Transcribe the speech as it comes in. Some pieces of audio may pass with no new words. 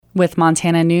With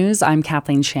Montana News, I'm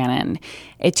Kathleen Shannon.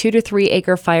 A 2 to 3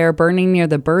 acre fire burning near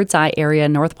the Bird's Eye area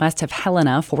northwest of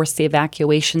Helena forced the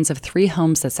evacuations of 3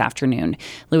 homes this afternoon.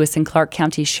 Lewis and Clark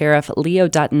County Sheriff Leo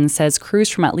Dutton says crews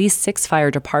from at least 6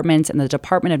 fire departments and the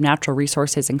Department of Natural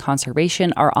Resources and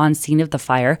Conservation are on scene of the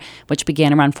fire, which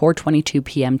began around 4:22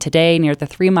 p.m. today near the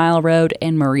 3 Mile Road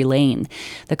and Murray Lane.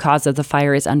 The cause of the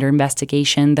fire is under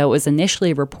investigation, though it was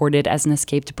initially reported as an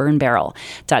escaped burn barrel.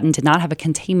 Dutton did not have a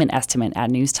containment estimate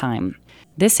at news time.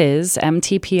 This is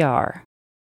MTPR.